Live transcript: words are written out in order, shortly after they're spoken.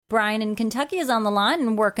Brian in Kentucky is on the line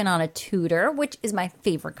and working on a Tudor, which is my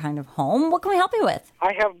favorite kind of home. What can we help you with?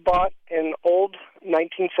 I have bought an old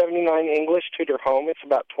 1979 English Tudor home. It's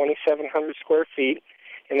about 2,700 square feet,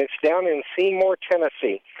 and it's down in Seymour,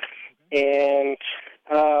 Tennessee. And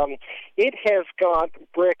it has got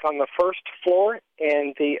brick on the first floor,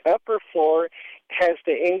 and the upper floor has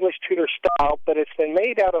the English Tudor style, but it's been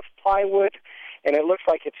made out of plywood, and it looks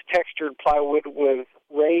like it's textured plywood with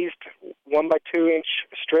raised 1 by 2 inch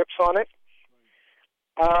strips on it.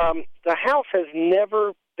 The house has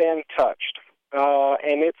never been touched,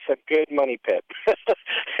 and it's a good money pit.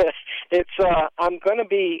 I'm going to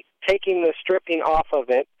be taking the stripping off of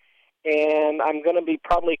it, and I'm going to be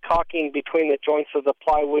probably caulking between the joints of the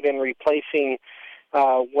plywood and replacing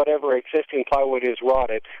whatever existing plywood is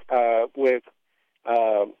rotted with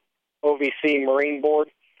OVC marine board,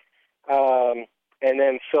 and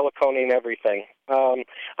then siliconing everything.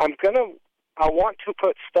 I want to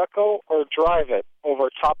put stucco or drive it over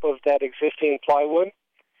top of that existing plywood,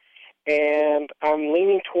 and I'm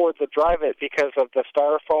leaning towards the drive it because of the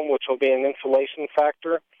styrofoam, which will be an insulation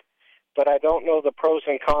factor. But I don't know the pros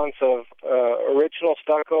and cons of original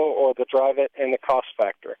stucco or the drive it and the cost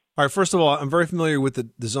factor. All right, first of all, I'm very familiar with the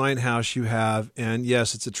design house you have, and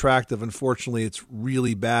yes, it's attractive. Unfortunately, it's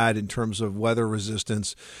really bad in terms of weather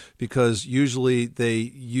resistance because usually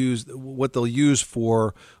what they'll use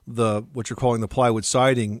for what you're calling the plywood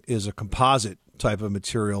siding is a composite type of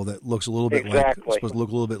material that looks a little bit supposed to look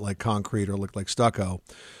a little bit like concrete or look like stucco.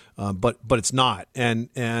 But it's not, and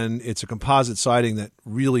it's a composite siding that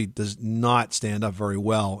really does not stand up very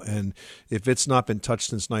well. And if it's not been touched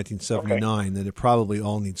since 1979, then it probably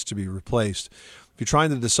all needs to be replaced. If you're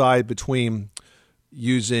trying to decide between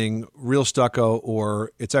using real stucco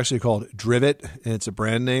or it's actually called Drivet, and it's a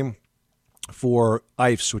brand name for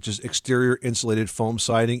EIFS, which is exterior insulated foam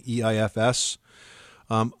siding, EIFS,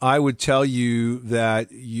 I would tell you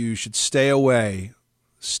that you should stay away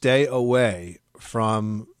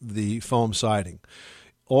from the foam siding.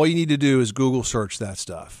 All you need to do is Google search that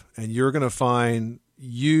stuff, and you're going to find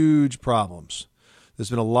huge problems. There's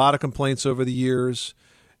been a lot of complaints over the years,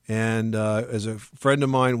 and as a friend of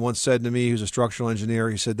mine once said to me, who's a structural engineer,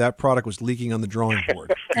 he said that product was leaking on the drawing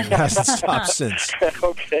board. And it hasn't stopped since.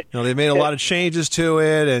 Okay. They made a lot of changes to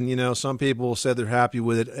it, and some people said they're happy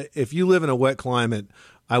with it. If you live in a wet climate,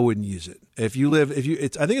 I wouldn't use it. I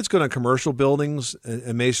think it's good on commercial buildings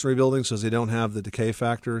and masonry buildings because they don't have the decay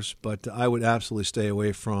factors. But I would absolutely stay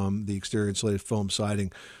away from the exterior insulated foam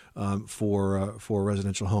siding for a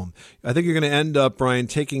residential home. I think you're going to end up, Brian,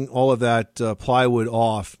 taking all of that plywood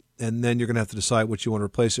off, and then you're going to have to decide what you want to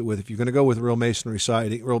replace it with. If you're going to go with real masonry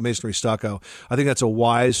siding, real masonry stucco, I think that's a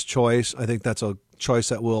wise choice. I think that's a choice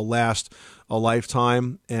that will last a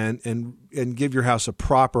lifetime and give your house a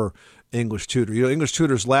proper English Tudor. English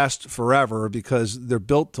Tudors last forever because they're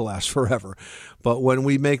built to last forever. But when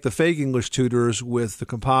we make the fake English Tudors with the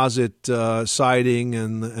composite siding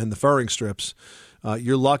and the furring strips,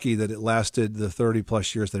 you're lucky that it lasted the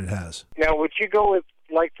 30-plus years that it has. Now, would you go with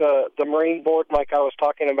like the marine board like I was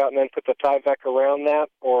talking about and then put the Tyvek around that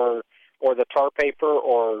or the tar paper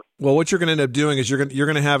or? Well, what you're going to end up doing is you're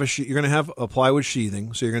going to have a plywood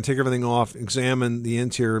sheathing. So you're going to take everything off, examine the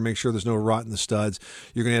interior, make sure there's no rot in the studs.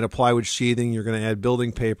 You're going to add a plywood sheathing. You're going to add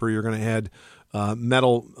building paper. You're going to add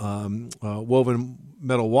woven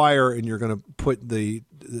metal wire, and you're going to put the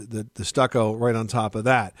stucco right on top of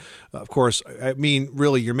that. Of course, I mean,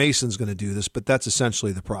 really, your mason's going to do this, but that's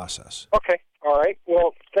essentially the process. Okay. All right.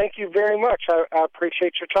 Well, thank you very much. I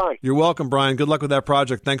appreciate your time. You're welcome, Brian. Good luck with that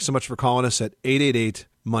project. Thanks so much for calling us at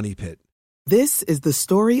 888-MONEY-PIT. This is the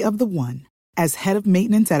story of the one. As head of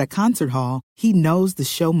maintenance at a concert hall, he knows the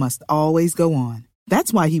show must always go on.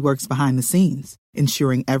 That's why he works behind the scenes,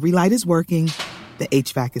 ensuring every light is working, the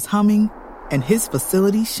HVAC is humming, and his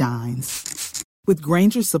facility shines. With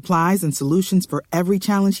Grainger's supplies and solutions for every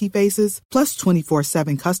challenge he faces, plus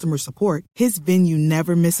 24/7 customer support, his venue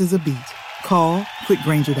never misses a beat. Call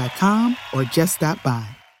quickgrainger.com or just stop by.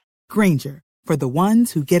 Grainger, for the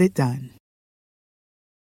ones who get it done.